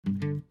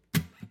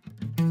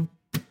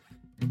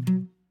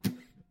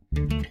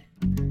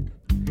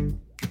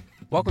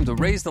Welcome to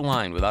Raise the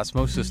Line with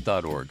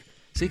Osmosis.org,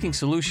 seeking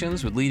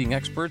solutions with leading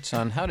experts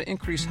on how to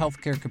increase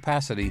healthcare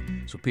capacity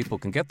so people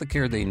can get the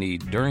care they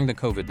need during the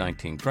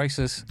COVID-19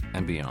 crisis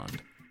and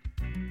beyond.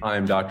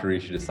 I'm Dr.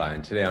 Rishi Desai,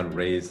 and today on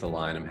Raise the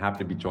Line, I'm happy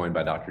to be joined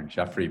by Dr.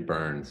 Jeffrey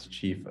Burns,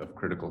 Chief of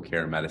Critical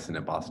Care Medicine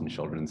at Boston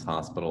Children's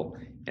Hospital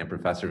and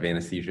Professor of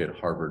Anesthesia at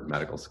Harvard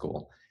Medical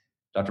School.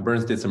 Dr.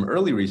 Burns did some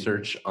early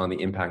research on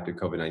the impact of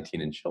COVID-19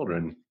 in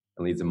children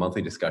and leads a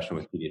monthly discussion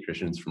with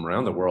pediatricians from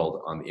around the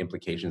world on the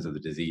implications of the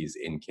disease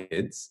in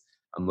kids.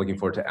 I'm looking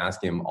forward to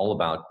asking him all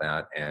about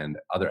that and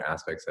other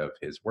aspects of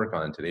his work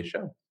on today's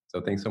show. So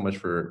thanks so much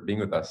for being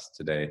with us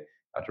today,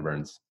 Dr.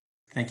 Burns.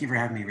 Thank you for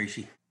having me,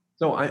 Rishi.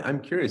 So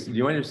I'm curious, do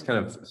you mind just kind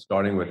of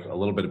starting with a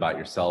little bit about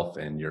yourself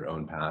and your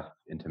own path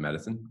into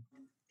medicine?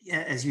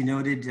 Yeah, as you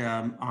noted,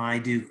 I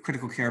do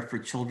critical care for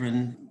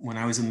children. When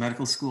I was in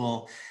medical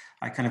school,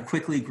 I kind of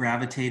quickly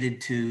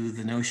gravitated to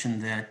the notion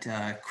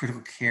that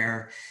critical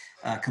care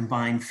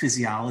combined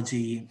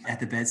physiology at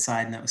the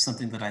bedside, and that was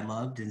something that I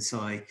loved. And so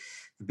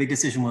the big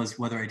decision was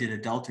whether I did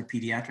adult or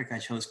pediatric. I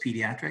chose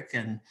pediatric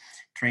and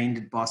trained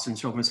at Boston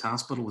Children's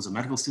Hospital, was a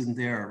medical student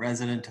there, a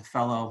resident, a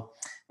fellow,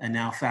 and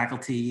now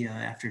faculty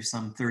after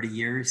some 30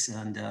 years.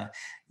 And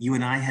you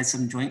and I had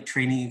some joint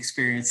training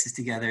experiences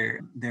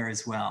together there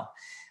as well.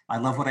 I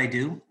love what I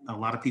do. A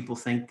lot of people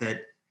think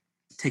that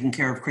taking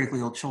care of critically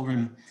ill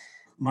children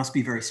must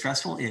be very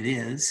stressful. It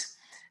is.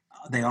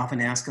 They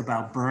often ask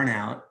about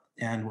burnout.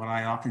 And what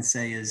I often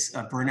say is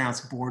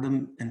burnout's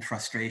boredom and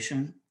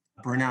frustration.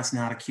 Burnout's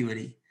not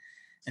acuity.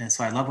 And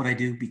so I love what I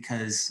do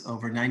because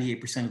over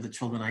 98% of the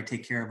children I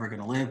take care of are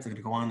going to live. They're going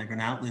to go on. They're going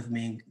to outlive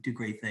me and do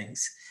great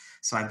things.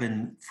 So I've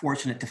been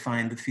fortunate to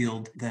find the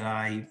field that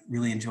I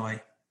really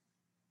enjoy.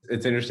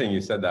 It's interesting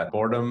you said that,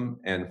 boredom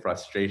and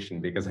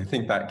frustration, because I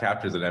think that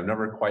captures it. I've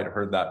never quite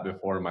heard that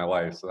before in my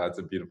life. So that's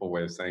a beautiful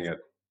way of saying it.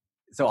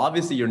 So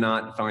obviously you're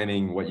not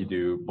finding what you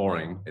do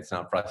boring. It's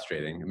not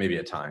frustrating. Maybe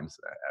at times.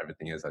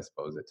 Everything is, I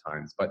suppose, at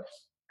times. But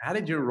how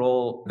did your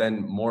role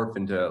then morph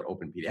into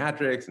open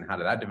pediatrics, and how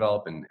did that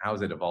develop, and how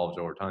has it evolved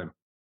over time?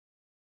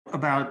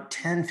 About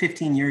 10,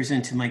 15 years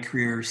into my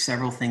career,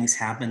 several things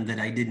happened that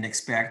I didn't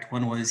expect.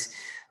 One was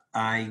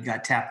I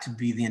got tapped to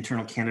be the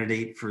internal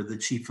candidate for the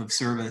chief of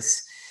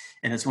service.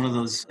 And it's one of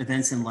those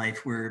events in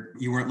life where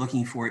you weren't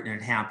looking for it and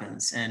it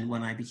happens. And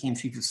when I became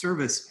chief of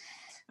service,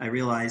 I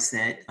realized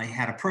that I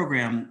had a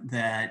program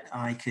that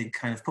I could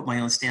kind of put my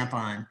own stamp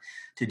on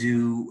to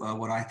do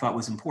what I thought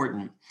was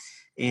important.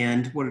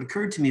 And what had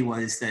occurred to me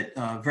was that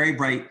very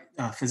bright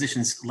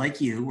physicians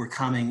like you were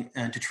coming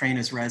to train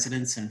as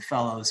residents and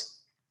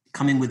fellows,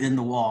 coming within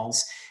the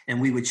walls, and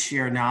we would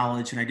share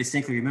knowledge. And I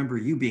distinctly remember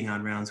you being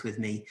on rounds with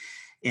me.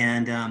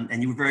 And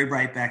you were very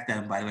bright back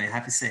then, by the way, I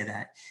have to say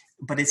that.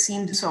 But it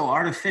seemed so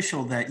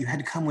artificial that you had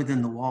to come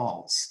within the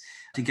walls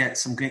to get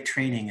some great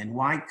training. And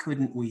why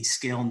couldn't we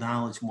scale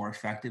knowledge more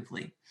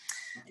effectively?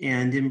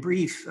 And in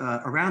brief,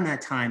 around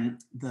that time,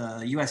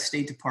 the US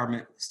State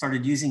Department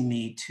started using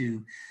me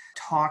to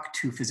talk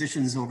to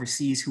physicians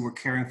overseas who were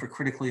caring for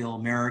critically ill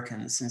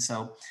Americans. And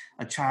so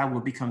a child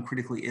would become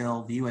critically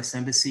ill. The US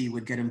Embassy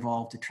would get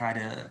involved to try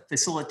to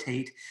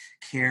facilitate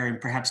care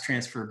and perhaps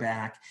transfer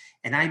back.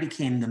 And I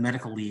became the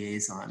medical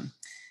liaison.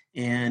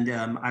 And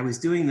I was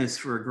doing this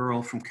for a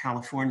girl from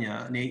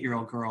California, an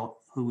 8-year-old girl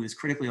who was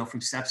critically ill from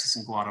sepsis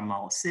in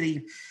Guatemala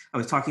City. I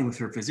was talking with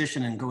her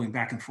physician and going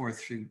back and forth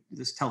through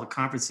this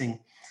teleconferencing.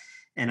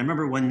 And I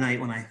remember one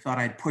night when I thought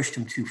I'd pushed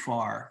him too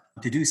far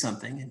to do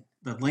something. And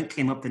the link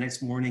came up the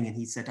next morning and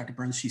he said, "Dr.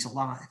 Burns, she's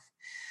alive.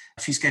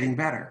 She's getting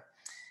better."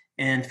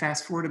 And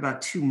fast forward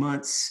about 2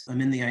 months,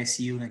 I'm in the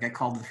ICU and I got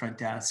called to the front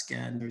desk,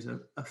 and there's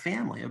a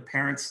family of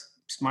parents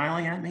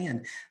smiling at me, and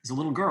there's a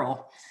little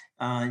girl,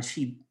 and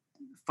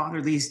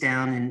father leads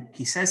down and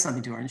he says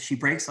something to her, and she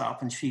breaks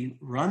off and she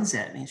runs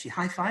at me and she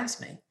high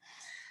fives me,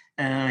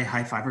 and I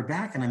high five her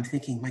back, and I'm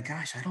thinking, my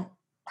gosh, I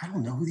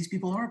don't know who these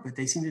people are, but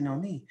they seem to know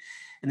me.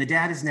 And the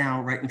dad is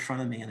now right in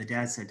front of me, and the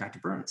dad said, "Dr.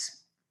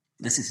 Burns,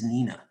 this is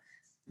Nina.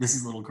 This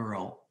is a little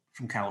girl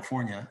from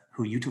California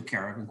who you took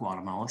care of in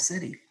Guatemala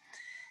City."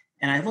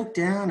 And I looked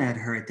down at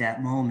her at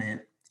that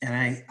moment, and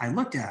I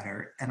looked at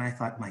her and I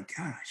thought, my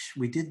gosh,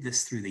 we did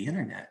this through the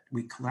internet.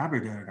 We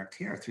collaborated on our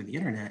care through the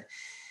internet.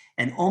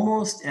 And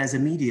almost as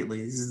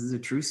immediately, this is a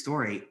true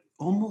story,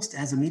 almost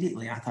as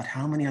immediately, I thought,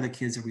 how many other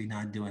kids are we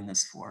not doing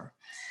this for?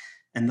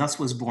 And thus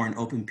was born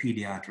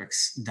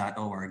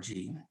openpediatrics.org,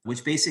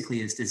 which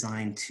basically is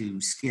designed to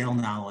scale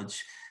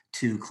knowledge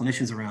to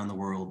clinicians around the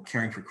world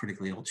caring for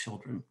critically ill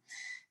children.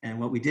 And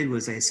what we did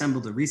was I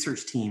assembled a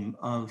research team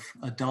of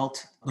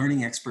adult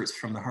learning experts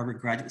from the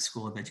Harvard Graduate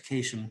School of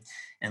Education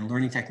and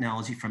Learning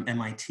Technology from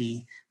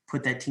MIT,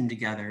 put that team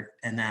together,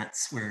 and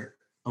that's where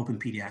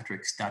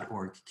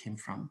openpediatrics.org came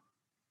from.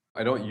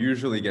 I don't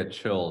usually get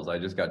chills. I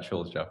just got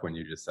chills, Jeff, when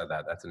you just said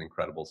that. That's an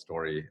incredible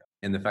story.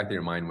 And the fact that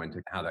your mind went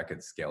to how that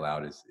could scale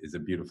out is a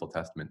beautiful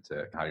testament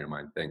to how your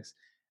mind thinks.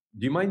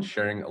 Do you mind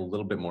sharing a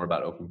little bit more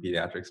about Open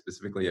Pediatrics,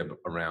 specifically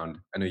around,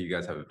 I know you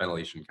guys have a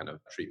ventilation kind of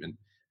treatment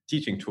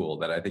teaching tool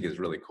that I think is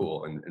really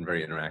cool and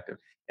very interactive.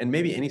 And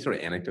maybe any sort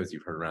of anecdotes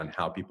you've heard around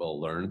how people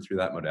learn through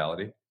that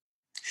modality?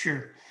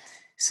 Sure.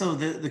 So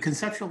the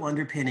conceptual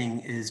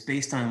underpinning is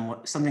based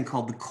on something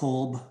called the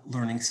Kolb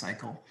learning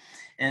cycle.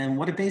 And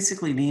what it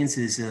basically means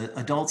is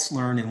adults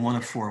learn in one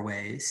of four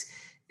ways.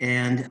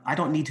 And I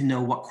don't need to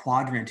know what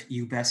quadrant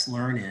you best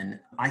learn in.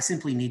 I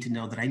simply need to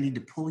know that I need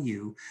to pull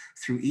you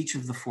through each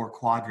of the four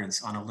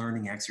quadrants on a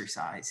learning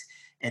exercise.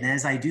 And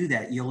as I do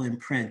that, you'll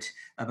imprint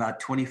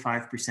about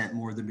 25%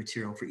 more of the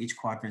material for each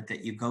quadrant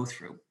that you go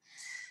through.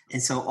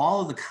 And so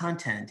all of the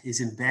content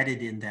is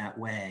embedded in that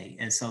way.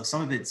 And so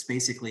some of it's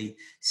basically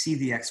see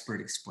the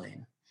expert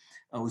explain.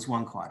 Was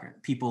one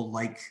quadrant. People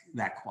like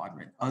that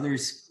quadrant.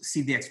 Others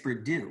see the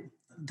expert do.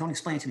 Don't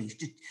explain it to me.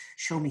 Just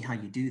show me how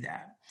you do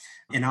that.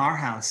 In our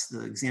house,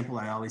 the example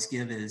I always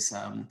give is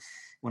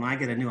when I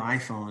get a new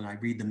iPhone, I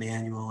read the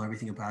manual,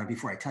 everything about it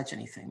before I touch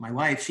anything. My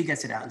wife, she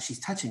gets it out and she's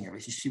touching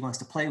everything. She wants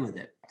to play with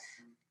it.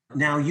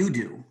 Now you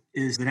do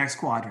is the next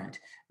quadrant.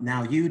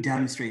 Now you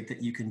demonstrate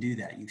that you can do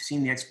that. You've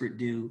seen the expert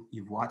do,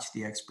 you've watched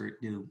the expert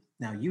do,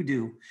 now you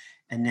do,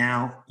 and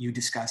now you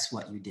discuss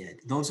what you did.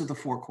 Those are the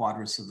four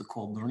quadrants of the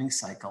Kolb learning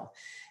cycle.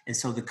 And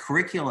so the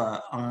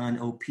curricula on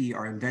OP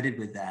are embedded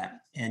with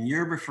that. And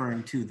you're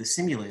referring to the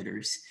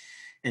simulators.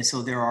 And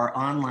so there are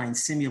online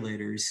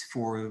simulators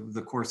for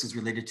the courses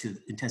related to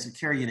the intensive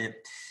care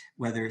unit,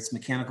 whether it's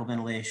mechanical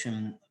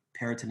ventilation,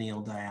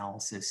 peritoneal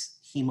dialysis,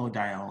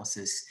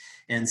 hemodialysis,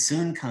 and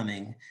soon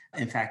coming,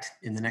 in fact,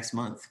 in the next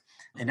month,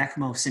 an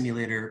ECMO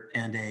simulator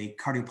and a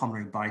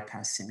cardiopulmonary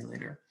bypass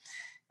simulator.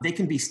 They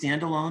can be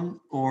standalone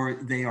or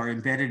they are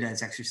embedded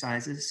as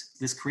exercises.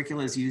 This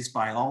curricula is used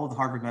by all of the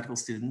Harvard medical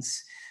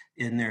students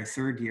in their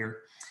third year.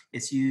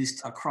 It's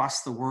used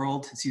across the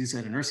world. It's used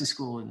at a nursing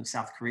school in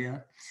South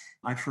Korea.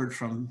 I've heard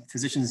from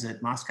physicians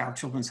at Moscow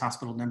Children's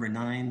Hospital No.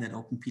 9 that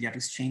open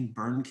pediatrics chain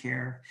burn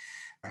care.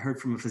 I heard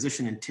from a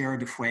physician in Tierra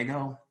del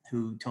Fuego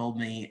who told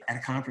me at a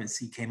conference,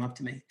 he came up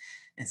to me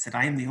and said,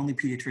 I am the only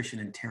pediatrician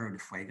in Tierra del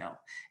Fuego.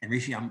 And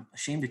Rishi, I'm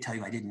ashamed to tell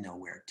you, I didn't know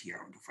where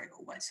Tierra del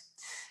Fuego was.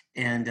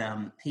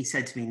 And he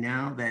said to me,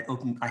 now that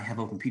I have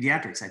open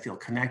pediatrics, I feel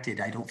connected.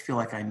 I don't feel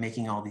like I'm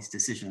making all these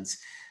decisions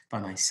by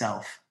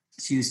myself.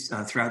 It's used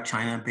throughout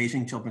China,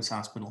 Beijing Children's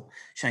Hospital,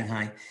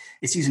 Shanghai.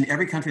 It's used in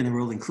every country in the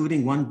world,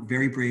 including one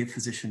very brave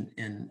physician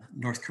in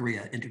North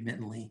Korea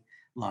intermittently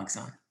logs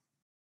on.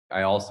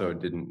 I also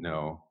didn't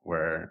know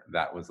where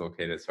that was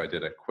located, so I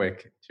did a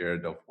quick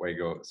Tierra del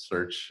Fuego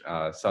search,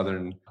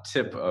 southern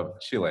tip of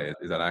Chile.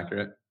 Is that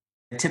accurate?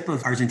 Tip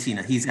of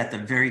Argentina. He's at the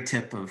very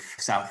tip of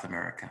South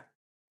America.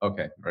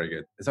 Okay, very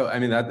good. So, I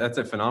mean, that's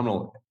a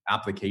phenomenal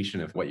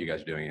application of what you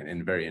guys are doing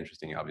and very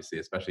interesting, obviously,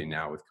 especially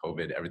now with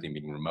COVID, everything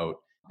being remote.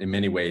 In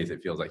many ways,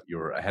 it feels like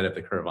you're ahead of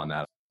the curve on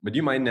that. But do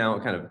you mind now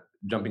kind of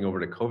jumping over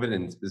to COVID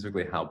and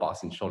specifically how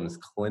Boston Children's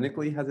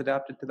clinically has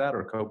adapted to that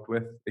or coped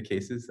with the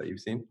cases that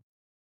you've seen?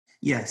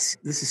 Yes,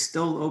 this is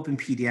still open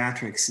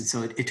pediatrics. And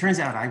so it turns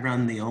out I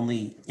run the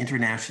only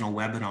international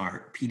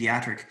webinar,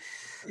 pediatric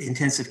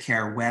intensive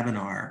care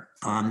webinar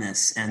on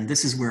this. And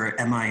this is where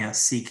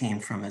MISC came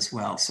from as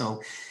well.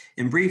 So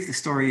in brief, the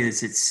story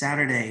is it's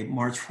Saturday,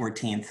 March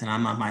 14th, and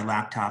I'm on my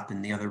laptop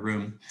in the other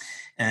room.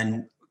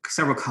 And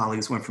several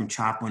colleagues, one from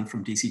CHOP, one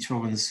from DC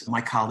Children's,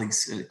 my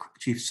colleagues,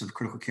 chiefs of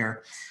critical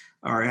care,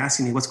 are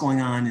asking me what's going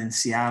on in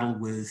Seattle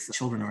with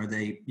children. Are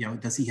they,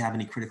 does he have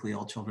any critically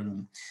ill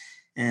children?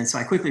 And so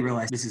I quickly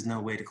realized this is no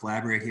way to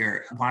collaborate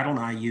here. Why don't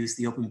I use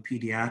the Open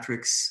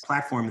Pediatrics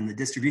platform in the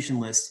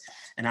distribution list,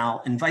 and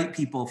I'll invite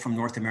people from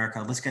North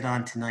America. Let's get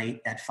on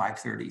tonight at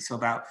 5:30. So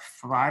about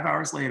 5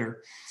 hours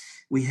later,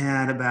 we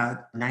had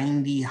about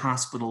 90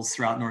 hospitals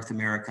throughout North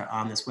America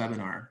on this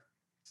webinar.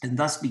 And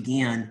thus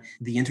began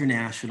the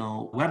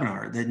international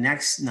webinar. The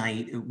next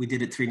night, we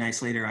did it 3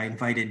 nights later, I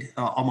invited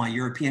all my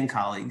European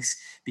colleagues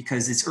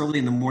because it's early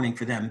in the morning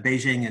for them.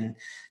 Beijing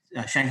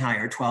and Shanghai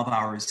are 12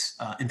 hours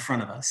in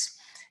front of us.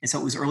 And so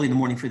it was early in the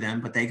morning for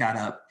them, but they got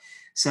up.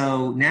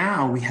 So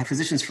now we have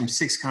physicians from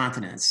 6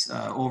 continents,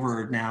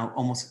 over now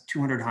almost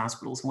 200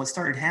 hospitals. And what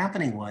started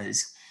happening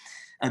was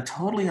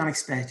totally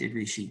unexpected,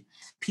 Rishi.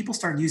 People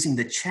started using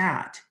the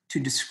chat to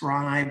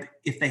describe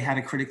if they had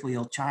a critically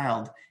ill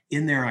child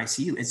in their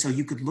ICU. And so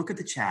you could look at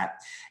the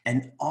chat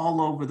and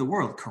all over the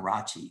world,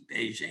 Karachi,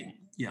 Beijing,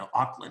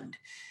 Auckland,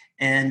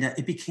 and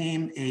it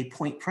became a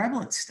point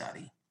prevalence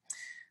study.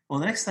 Well,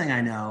 the next thing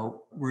I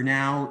know, we're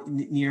now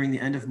nearing the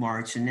end of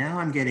March, and now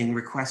I'm getting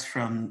requests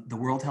from the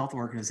World Health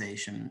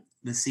Organization,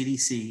 the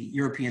CDC,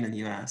 European and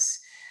US,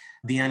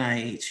 the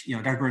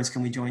NIH, Dr. Burns,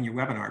 can we join your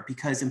webinar?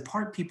 Because in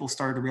part, people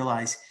started to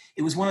realize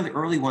it was one of the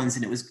early ones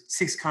and it was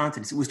 6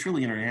 continents. It was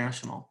truly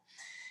international.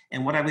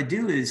 And what I would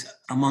do is,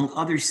 among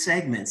other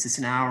segments, it's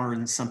an hour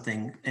and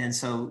something. And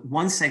so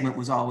one segment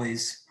was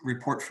always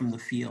report from the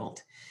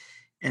field.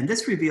 And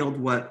this revealed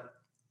what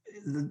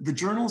the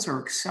journals are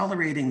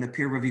accelerating the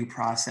peer review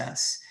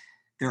process.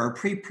 There are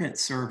preprint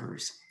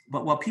servers.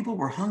 But what people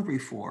were hungry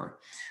for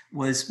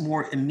was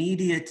more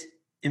immediate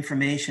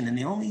information. And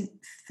the only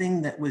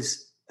thing that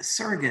was a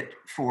surrogate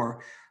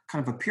for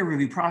kind of a peer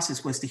review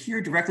process was to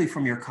hear directly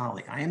from your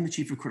colleague. I am the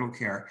chief of critical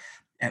care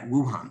at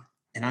Wuhan,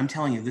 and I'm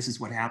telling you, this is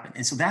what happened.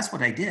 And so that's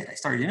what I did. I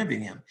started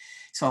interviewing him.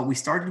 So we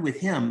started with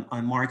him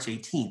on March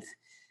 18th.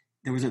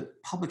 There was a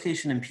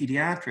publication in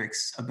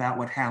Pediatrics about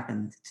what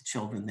happened to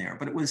children there,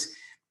 but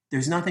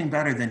there's nothing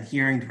better than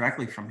hearing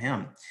directly from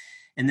him.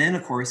 And then,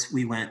 of course,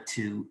 we went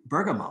to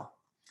Bergamo.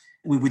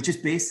 We would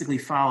just basically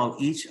follow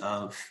each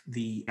of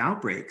the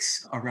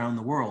outbreaks around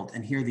the world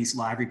and hear these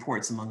live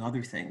reports, among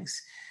other things.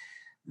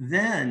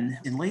 Then,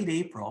 in late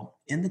April,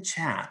 in the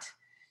chat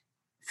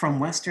from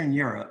Western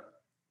Europe,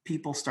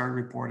 people started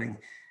reporting,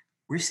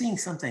 we're seeing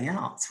something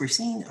else. We're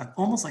seeing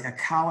almost like a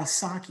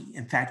Kawasaki.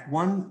 In fact,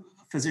 one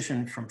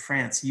physician from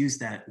France used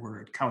that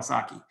word,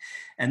 Kawasaki.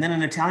 And then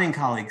an Italian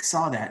colleague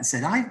saw that and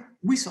said,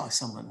 we saw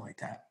someone like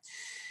that.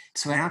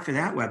 So after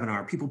that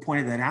webinar, people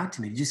pointed that out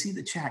to me. Did you see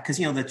the chat? Because,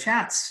 the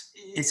chat's,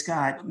 it's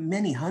got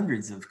many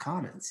hundreds of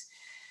comments.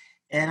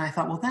 And I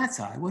thought, well, that's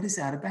odd. What is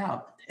that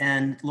about?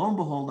 And lo and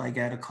behold, I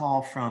get a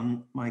call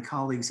from my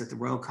colleagues at the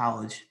Royal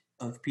College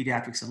of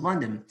Pediatrics in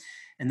London.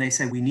 And they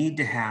said, we need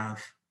to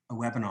have a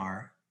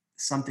webinar.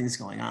 Something's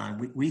going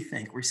on. We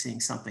think we're seeing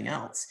something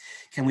else.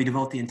 Can we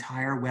devote the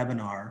entire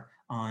webinar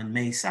on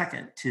May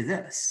 2nd to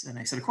this? And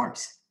I said, of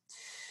course.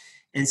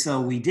 And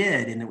so we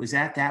did, and it was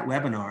at that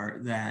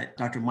webinar that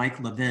Dr. Mike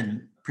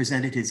Levin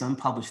presented his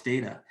unpublished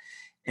data.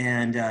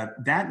 And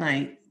that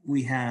night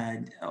we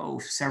had,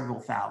 several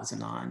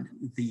thousand on.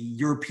 The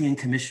European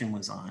Commission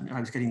was on. I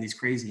was getting these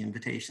crazy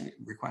invitation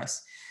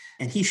requests.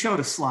 And he showed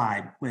a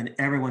slide when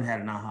everyone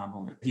had an aha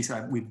moment. He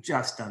said, we've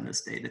just done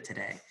this data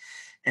today.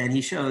 And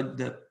he showed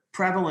the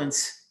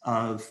prevalence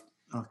of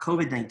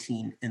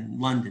COVID-19 in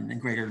London, in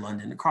Greater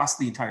London, across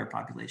the entire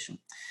population.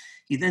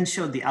 He then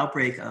showed the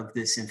outbreak of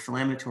this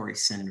inflammatory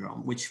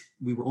syndrome, which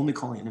we were only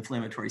calling an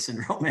inflammatory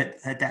syndrome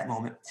at that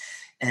moment.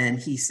 And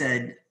he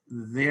said,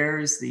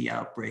 there's the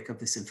outbreak of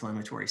this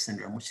inflammatory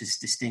syndrome, which is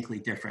distinctly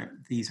different.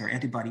 These are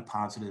antibody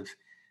positive,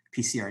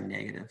 PCR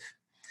negative.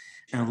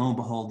 And lo and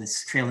behold,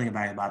 it's trailing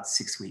by about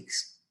 6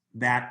 weeks.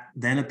 That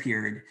then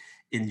appeared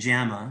in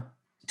JAMA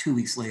 2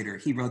 weeks later.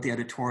 He wrote the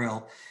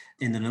editorial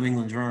in the New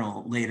England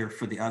Journal later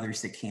for the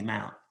others that came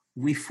out.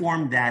 We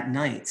formed that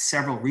night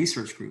several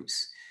research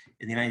groups.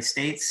 In the United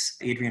States,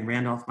 Adrienne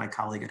Randolph, my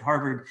colleague at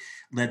Harvard,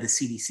 led the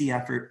CDC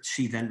effort.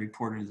 She then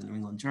reported in the New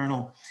England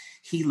Journal.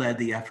 He led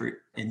the effort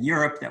in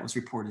Europe that was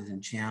reported in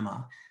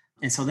JAMA.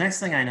 And so the next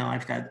thing I know,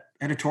 I've got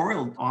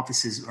editorial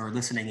offices are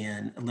listening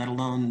in, let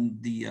alone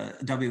the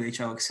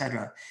WHO, et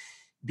cetera.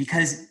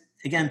 Because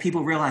again,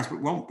 people realize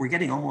we're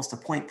getting almost a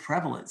point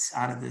prevalence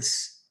out of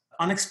this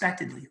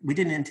unexpectedly. We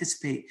didn't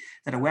anticipate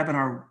that a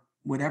webinar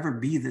would ever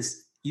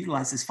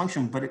utilize this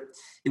function, but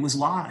it was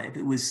live.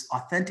 It was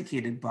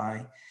authenticated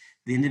by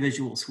the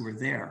individuals who were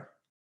there.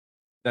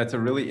 That's a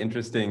really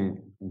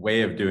interesting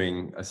way of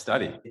doing a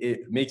study.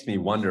 It makes me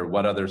wonder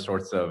what other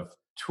sorts of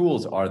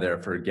tools are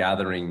there for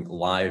gathering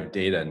live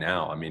data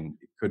now? I mean,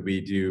 could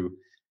we do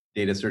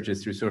data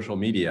searches through social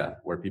media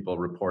where people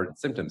report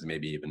symptoms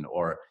maybe even,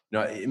 or,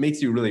 it makes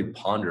you really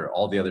ponder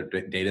all the other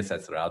data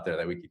sets that are out there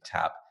that we could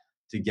tap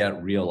to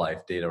get real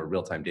life data or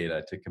real-time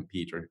data to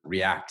compete or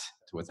react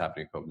to what's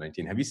happening in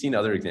COVID-19. Have you seen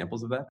other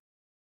examples of that?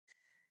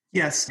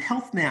 Yes,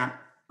 HealthMap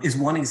is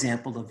one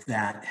example of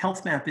that.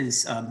 HealthMap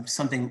is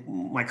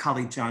something my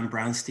colleague John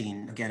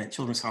Brownstein, again at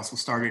Children's Hospital,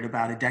 started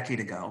about a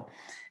decade ago.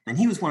 And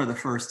he was one of the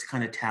first to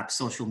kind of tap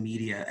social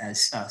media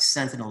as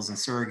sentinels and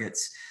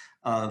surrogates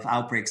of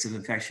outbreaks of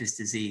infectious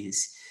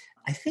disease.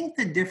 I think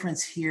the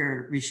difference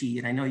here, Rishi,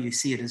 and I know you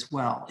see it as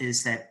well,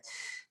 is that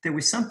there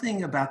was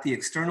something about the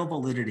external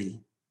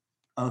validity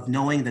of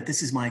knowing that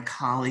this is my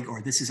colleague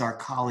or this is our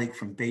colleague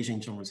from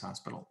Beijing Children's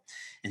Hospital.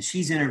 And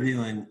she's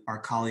interviewing our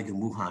colleague in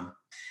Wuhan.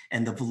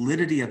 And the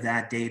validity of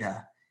that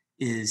data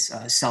is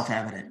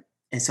self-evident.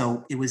 And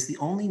so it was the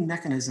only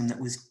mechanism that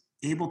was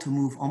able to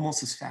move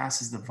almost as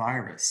fast as the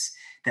virus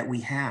that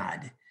we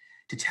had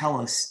to tell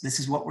us this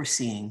is what we're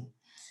seeing,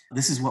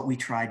 this is what we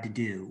tried to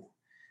do,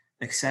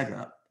 et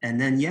cetera. And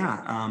then,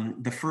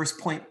 the first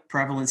point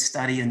prevalence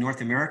study in North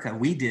America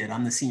we did,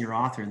 I'm the senior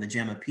author in the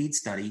JAMA-PED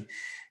study,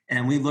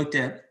 and we looked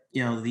at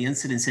the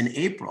incidence in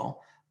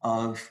April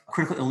of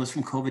critical illness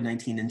from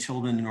COVID-19 in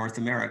children in North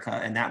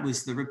America. And that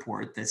was the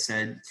report that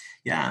said,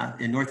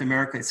 in North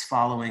America, it's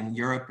following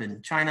Europe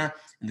and China.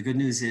 And the good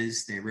news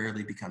is they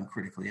rarely become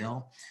critically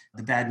ill.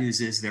 The bad news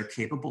is they're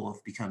capable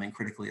of becoming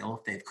critically ill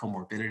if they have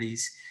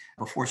comorbidities.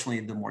 But fortunately,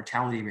 the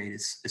mortality rate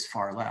is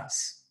far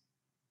less.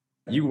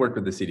 You worked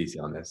with the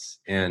CDC on this,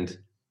 and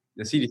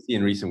the CDC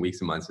in recent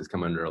weeks and months has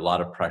come under a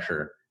lot of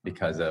pressure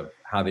because of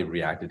how they've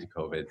reacted to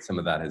COVID. Some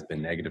of that has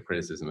been negative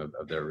criticism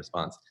of their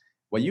response.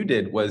 What you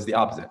did was the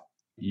opposite.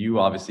 You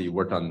obviously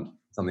worked on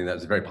something that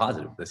was very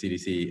positive. The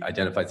CDC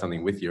identified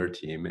something with your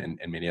team and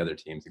many other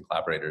teams and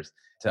collaborators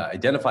to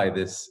identify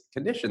this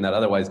condition that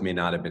otherwise may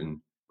not have been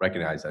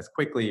recognized as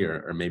quickly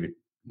or maybe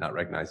not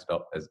recognized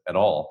at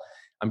all.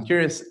 I'm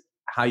curious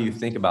how you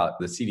think about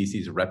the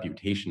CDC's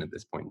reputation at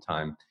this point in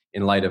time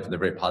in light of the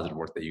very positive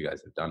work that you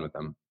guys have done with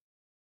them.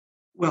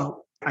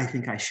 Well, I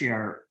think I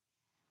share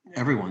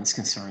everyone's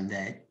concern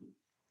that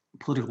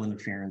political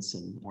interference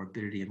and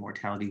morbidity and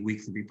mortality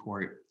weekly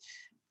report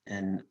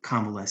and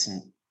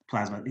convalescent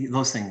plasma.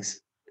 Those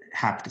things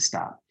have to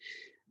stop.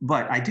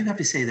 But I do have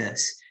to say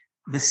this.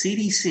 The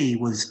CDC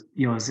was,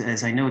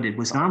 as I noted,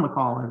 was on the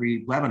call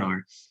every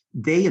webinar.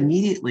 They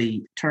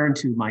immediately turned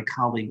to my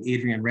colleague,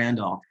 Adrienne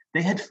Randolph.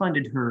 They had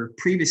funded her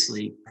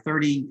previously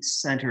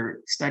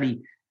 30-center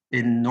study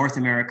in North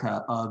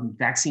America of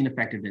vaccine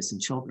effectiveness in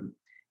children.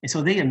 And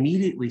so they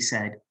immediately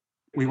said,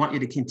 we want you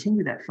to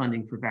continue that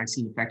funding for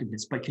vaccine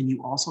effectiveness, but can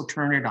you also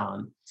turn it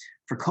on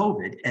for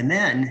COVID? And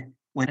then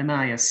when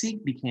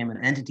MISC became an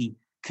entity,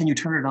 can you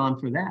turn it on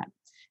for that?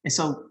 And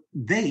so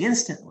they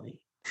instantly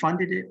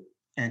funded it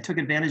and took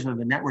advantage of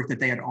the network that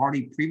they had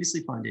already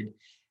previously funded.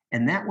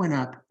 And that went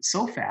up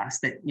so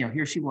fast that,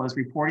 here she was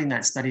reporting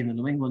that study in the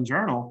New England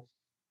Journal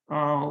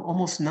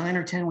almost 9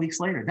 or 10 weeks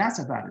later. That's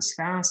about as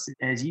fast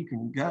as you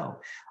can go.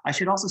 I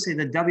should also say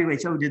that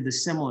WHO did the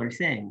similar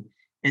thing.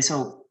 And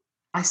so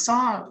I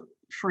saw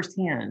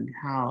firsthand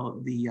how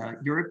the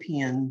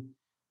European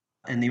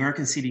and the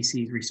American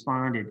CDCs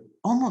responded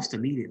almost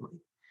immediately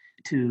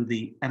to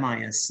the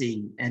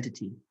MISC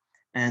entity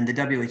and the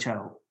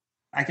WHO.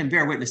 I can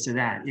bear witness to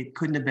that. It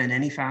couldn't have been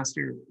any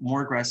faster,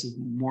 more aggressive,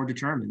 more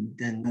determined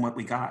than what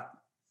we got.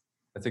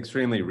 That's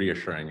extremely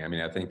reassuring. I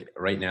mean, I think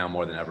right now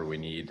more than ever, we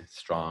need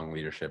strong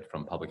leadership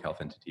from public health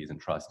entities and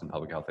trust in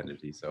public health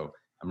entities. So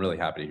I'm really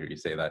happy to hear you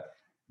say that.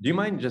 Do you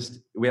mind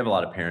we have a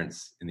lot of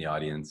parents in the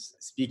audience,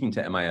 speaking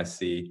to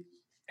MISC,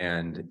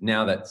 and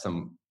now that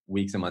some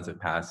weeks and months have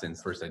passed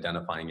since first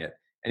identifying it,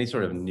 any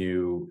sort of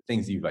new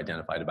things you've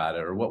identified about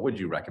it, or what would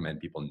you recommend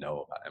people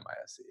know about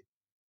MISC?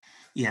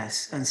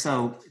 Yes, and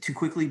so to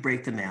quickly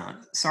break them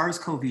out,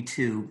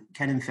 SARS-CoV-2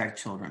 can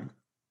infect children,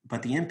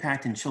 but the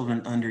impact in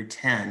children under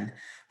 10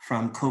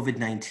 from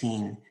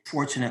COVID-19,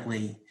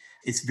 fortunately,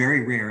 it's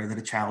very rare that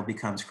a child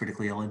becomes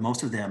critically ill, and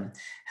most of them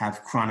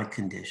have chronic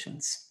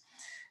conditions.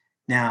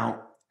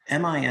 Now,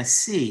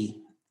 MISC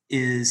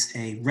is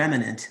a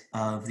remnant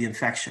of the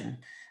infection.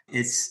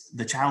 It's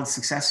the child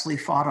successfully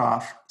fought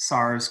off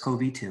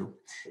SARS-CoV-2,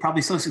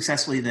 probably so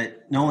successfully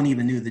that no one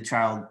even knew the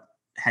child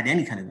had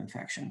any kind of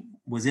infection,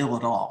 was ill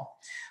at all.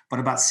 But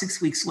about 6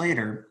 weeks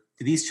later,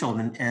 these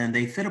children, and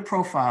they fit a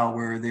profile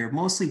where they're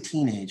mostly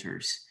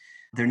teenagers.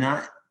 They're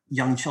not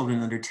young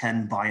children under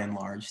 10 by and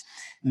large.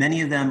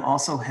 Many of them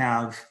also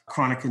have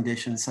chronic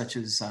conditions such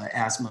as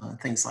asthma and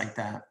things like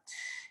that.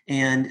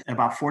 And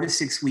about 4 to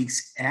 6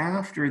 weeks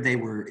after they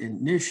were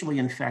initially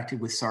infected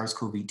with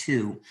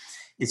SARS-CoV-2,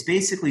 it's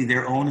basically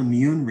their own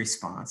immune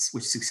response,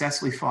 which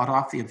successfully fought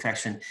off the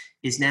infection,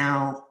 is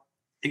now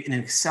in an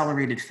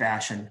accelerated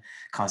fashion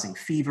causing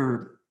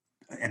fever,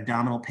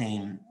 abdominal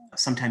pain,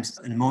 sometimes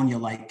a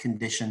pneumonia-like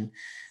condition,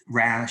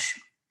 rash.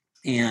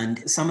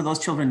 And some of those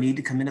children need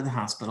to come into the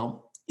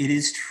hospital. It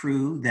is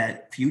true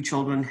that few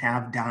children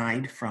have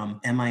died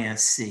from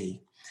MISC,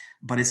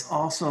 but it's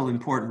also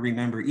important to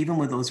remember, even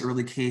with those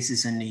early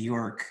cases in New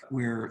York,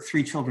 where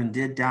 3 children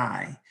did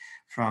die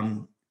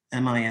from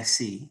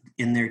MISC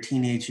in their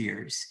teenage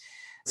years,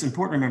 it's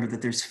important to remember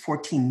that there's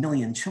 14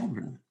 million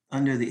children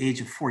under the age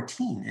of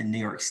 14 in New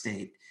York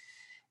State.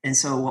 And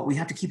so what we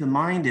have to keep in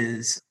mind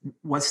is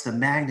what's the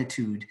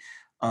magnitude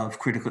of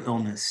critical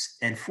illness.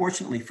 And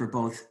fortunately for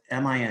both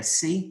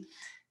MISC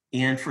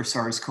and for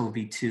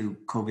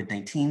SARS-CoV-2,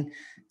 COVID-19,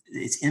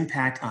 its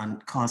impact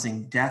on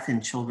causing death in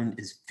children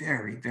is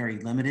very, very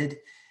limited.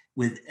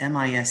 With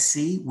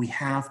MISC, we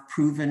have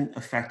proven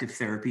effective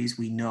therapies.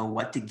 We know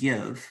what to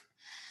give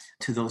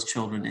to those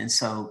children. And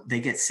so they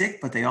get sick,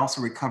 but they also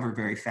recover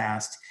very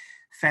fast,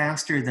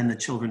 faster than the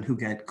children who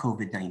get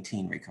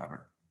COVID-19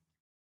 recover.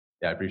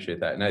 Yeah, I appreciate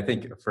that. And I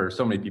think for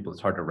so many people,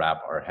 it's hard to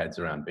wrap our heads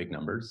around big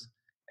numbers.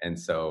 And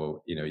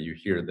so, you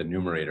hear the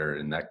numerator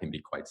and that can be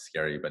quite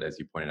scary. But as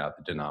you pointed out,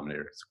 the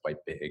denominator is quite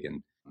big.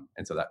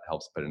 And so that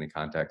helps put it into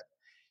context.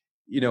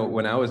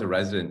 When I was a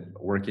resident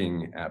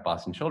working at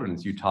Boston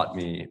Children's, you taught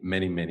me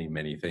many, many,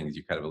 many things.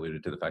 You kind of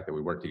alluded to the fact that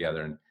we worked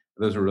together. And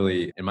those are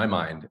really, in my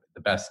mind,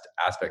 the best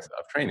aspects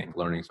of training,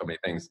 learning so many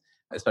things,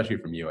 especially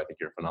from you. I think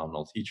you're a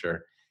phenomenal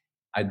teacher.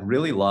 I'd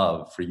really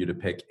love for you to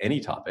pick any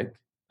topic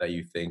that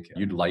you think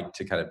you'd like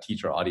to kind of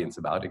teach our audience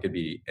about. It could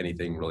be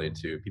anything related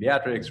to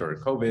pediatrics or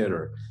COVID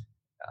or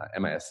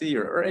MISC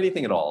or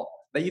anything at all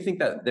that you think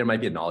that there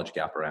might be a knowledge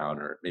gap around,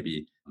 or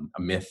maybe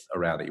a myth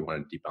around that you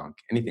want to debunk,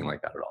 anything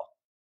like that at all.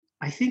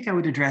 I think I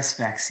would address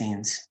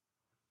vaccines.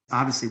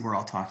 Obviously, we're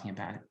all talking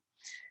about it.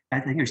 I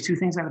think there's 2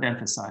 things I would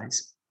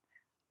emphasize.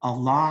 A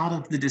lot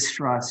of the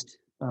distrust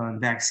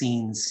on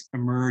vaccines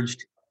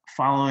emerged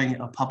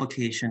following a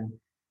publication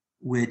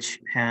which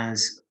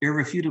has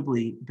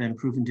irrefutably been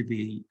proven to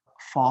be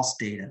false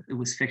data. It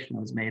was fiction,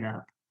 it was made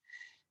up.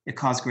 It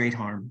caused great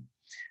harm.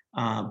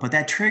 But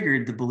that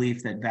triggered the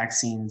belief that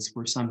vaccines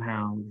were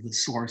somehow the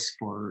source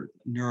for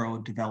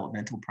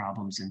neurodevelopmental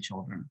problems in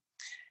children.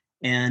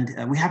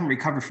 And we haven't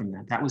recovered from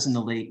that. That was in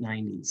the late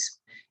 90s.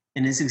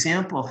 And as an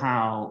example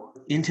how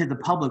into the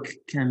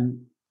public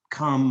can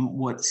come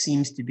what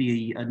seems to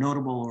be a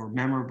notable or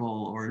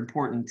memorable or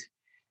important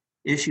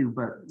issue,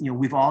 but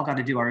we've all got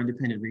to do our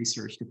independent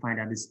research to find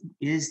out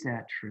is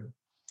that true?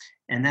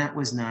 And that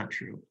was not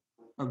true.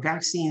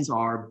 Vaccines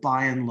are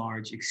by and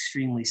large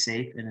extremely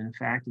safe. And in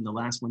fact, in the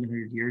last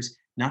 100 years,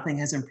 nothing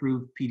has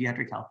improved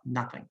pediatric health.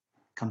 Nothing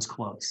comes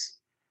close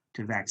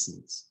to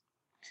vaccines.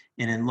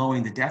 And in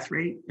lowering the death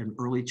rate and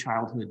early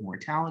childhood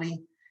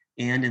mortality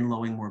and in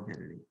lowering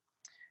morbidity.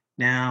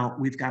 Now,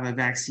 we've got a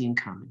vaccine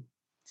coming.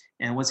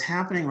 And what's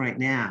happening right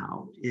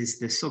now is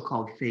the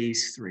so-called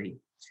phase 3,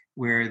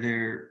 where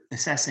they're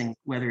assessing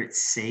whether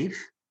it's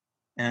safe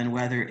and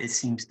whether it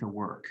seems to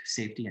work,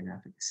 safety and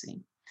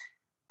efficacy.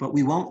 But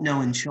we won't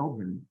know in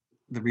children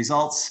the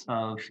results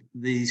of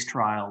these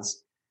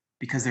trials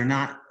because they're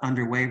not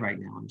underway right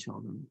now in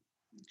children.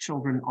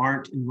 Children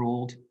aren't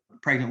enrolled,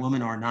 pregnant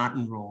women are not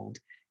enrolled,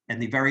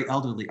 and the very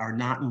elderly are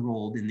not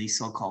enrolled in these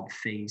so-called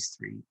phase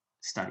 3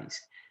 studies.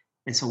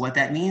 And so what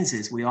that means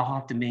is we all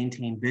have to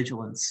maintain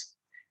vigilance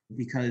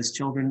because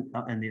children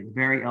and the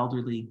very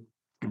elderly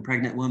and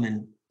pregnant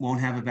women won't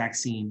have a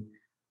vaccine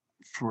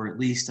for at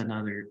least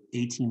another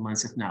 18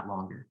 months, if not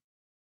longer.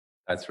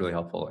 That's really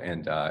helpful.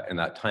 And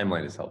that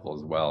timeline is helpful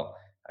as well.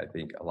 I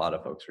think a lot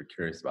of folks are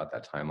curious about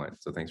that timeline.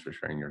 So thanks for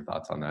sharing your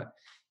thoughts on that.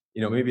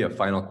 Maybe a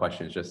final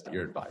question is just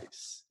your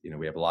advice.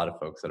 We have a lot of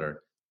folks that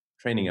are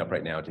training up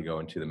right now to go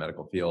into the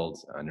medical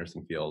fields,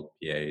 nursing field,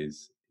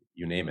 PAs,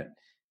 you name it.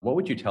 What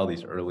would you tell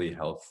these early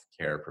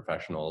healthcare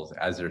professionals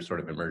as they're sort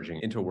of emerging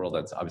into a world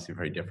that's obviously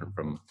very different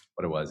from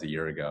what it was a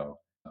year ago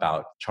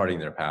about charting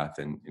their path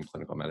in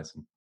clinical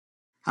medicine?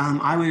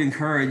 I would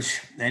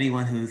encourage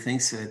anyone who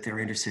thinks that they're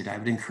interested, I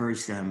would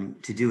encourage them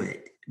to do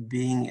it.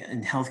 Being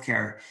in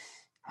healthcare,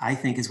 I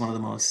think, is one of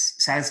the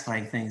most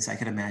satisfying things I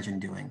could imagine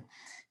doing.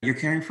 You're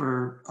caring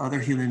for other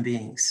human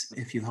beings.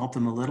 If you help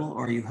them a little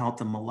or you help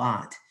them a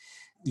lot,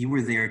 you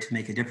were there to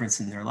make a difference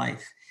in their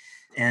life.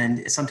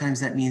 And sometimes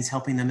that means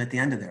helping them at the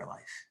end of their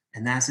life.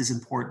 And that's as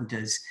important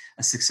as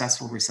a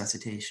successful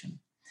resuscitation.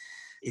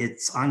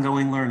 It's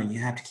ongoing learning.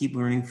 You have to keep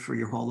learning for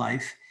your whole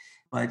life.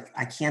 But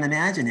I can't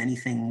imagine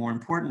anything more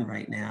important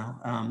right now.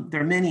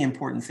 There are many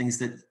important things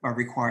that are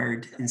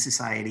required in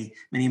society,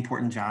 many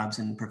important jobs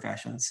and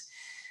professions.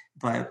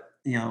 But,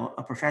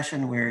 a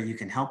profession where you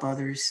can help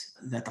others,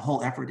 that the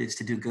whole effort is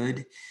to do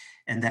good,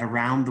 and that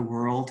around the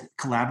world,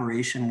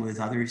 collaboration with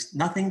others,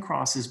 nothing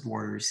crosses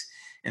borders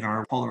in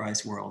our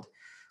polarized world,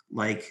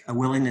 like a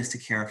willingness to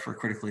care for a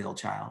critically ill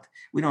child.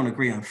 We don't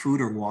agree on food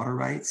or water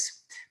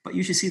rights, but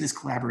you should see this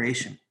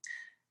collaboration.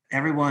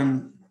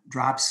 Everyone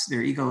drops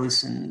their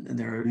egos and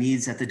their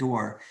needs at the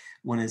door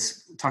when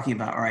it's talking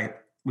about, all right,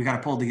 we got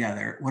to pull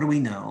together. What do we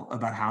know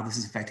about how this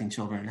is affecting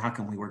children and how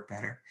can we work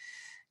better?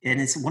 And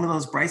it's one of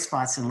those bright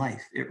spots in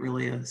life. It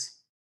really is.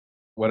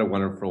 What a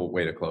wonderful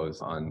way to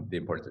close on the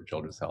importance of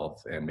children's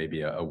health and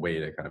maybe a way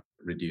to kind of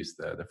reduce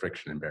the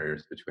friction and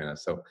barriers between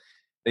us. So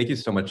thank you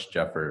so much,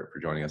 Jeff, for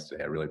joining us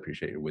today. I really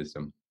appreciate your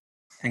wisdom.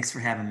 Thanks for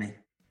having me.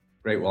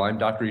 Great. Well, I'm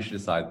Dr. Isha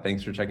Desai.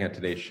 Thanks for checking out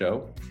today's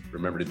show.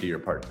 Remember to do your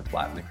part to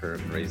flatten the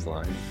curve and raise the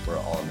line. We're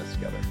all in this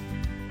together.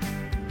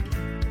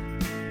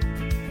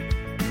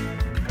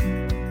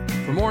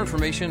 For more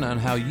information on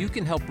how you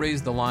can help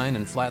raise the line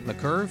and flatten the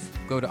curve,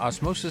 go to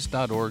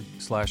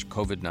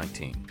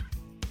osmosis.org/COVID-19.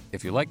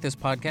 If you like this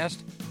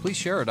podcast, please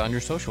share it on your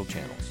social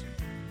channels.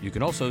 You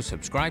can also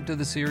subscribe to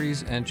the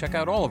series and check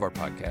out all of our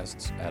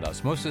podcasts at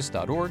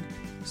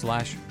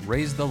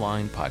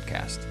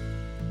osmosis.org/raisethelinepodcast.